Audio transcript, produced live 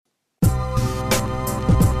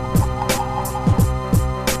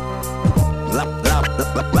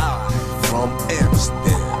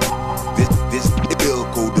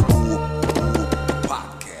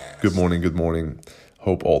Good morning, good morning.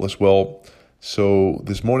 Hope all is well. So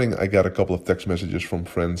this morning I got a couple of text messages from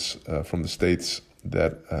friends from the States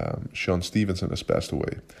that Sean Stephenson has passed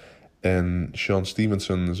away. And Sean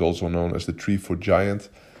Stephenson is also known as the 3-foot giant.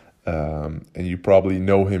 And you probably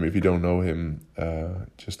know him. If you don't know him,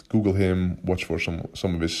 just Google him, watch for some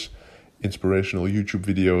of his inspirational YouTube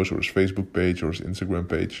videos or his Facebook page or his Instagram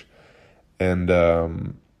page. And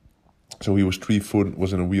so he was 3 foot,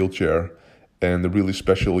 was in a wheelchair, and a really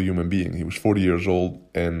special human being. He was 40 years old,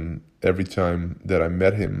 and every time that I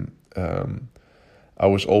met him, I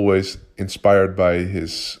was always inspired by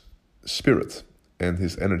his spirit and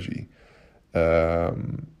his energy. I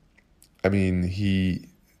mean, he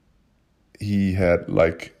had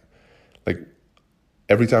like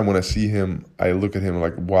every time when I see him, I look at him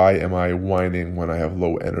like, why am I whining when I have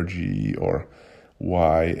low energy? Or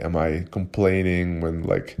why am I complaining when,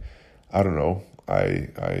 like, I don't know,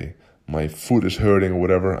 my foot is hurting or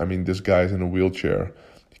whatever. I mean, this guy's in a wheelchair.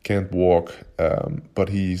 He can't walk, but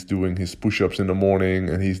he's doing his push-ups in the morning,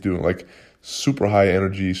 and he's doing like super high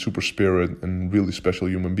energy, super spirit, and really special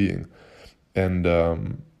human being. And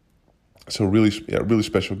so really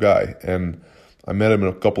special guy. And I met him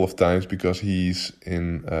a couple of times because he's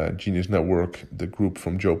in Genius Network, the group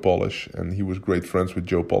from Joe Polish, and he was great friends with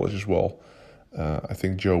Joe Polish as well. I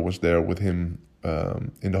think Joe was there with him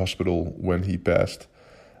in the hospital when he passed.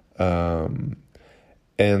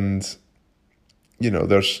 And, you know,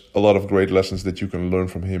 there's a lot of great lessons that you can learn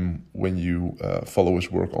from him when you follow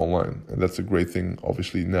his work online. And that's a great thing,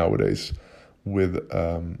 obviously, nowadays with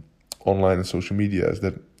online and social media, is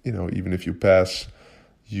that, you know, even if you pass,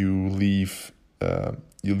 you leave a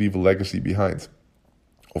legacy behind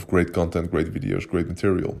of great content, great videos, great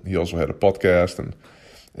material. He also had a podcast and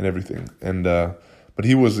everything. And but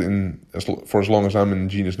he was for as long as I'm in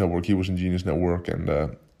Genius Network, he was in Genius Network,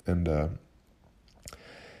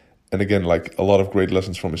 and again, like, a lot of great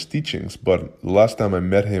lessons from his teachings. But the last time I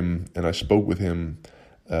met him and I spoke with him,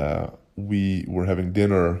 we were having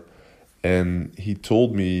dinner, and he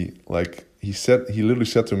told me, like, he literally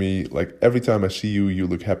said to me, like, every time I see you, you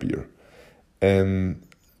look happier. And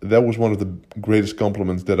that was one of the greatest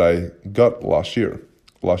compliments that I got last year.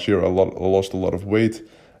 Last year, I lost a lot of weight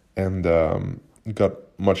and got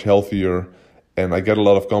much healthier. And I get a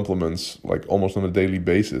lot of compliments, like, almost on a daily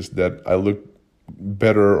basis, that I look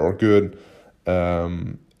better or good.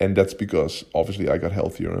 And that's because, obviously, I got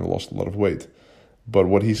healthier and I lost a lot of weight. But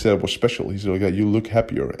what he said was special. He said, like, you look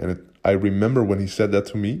happier. And I remember when he said that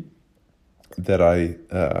to me, that I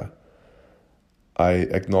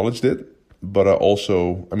acknowledged it. But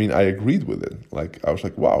I agreed with it. Like, I was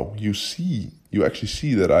like, wow, you actually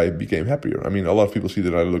see that I became happier. I mean, a lot of people see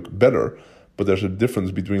that I look better, but there's a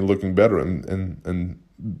difference between looking better and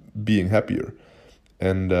being happier.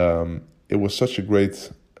 And it was such a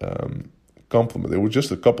great compliment. It was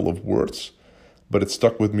just a couple of words, but it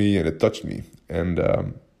stuck with me and it touched me. And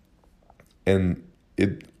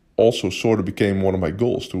it also sort of became one of my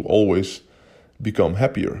goals to always become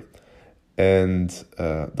happier. And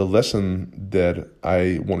the lesson that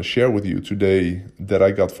I want to share with you today that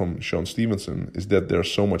I got from Sean Stephenson is that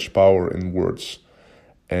there's so much power in words,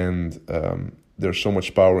 and there's so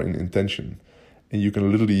much power in intention. And you can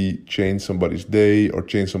literally change somebody's day or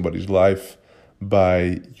change somebody's life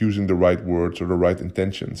by using the right words or the right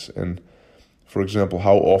intentions. And for example,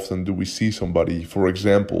 how often do we see somebody, for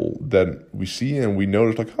example, that we see and we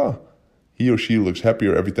notice, like, he or she looks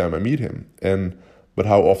happier every time I meet him. But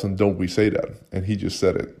how often don't we say that? And he just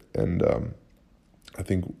said it. And I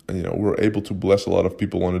think, you know, we're able to bless a lot of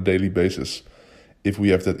people on a daily basis if we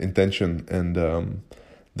have that intention. And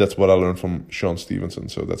that's what I learned from Sean Stephenson.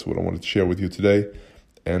 So that's what I wanted to share with you today.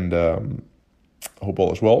 And I hope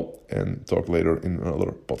all is well, and talk later in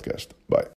another podcast. Bye.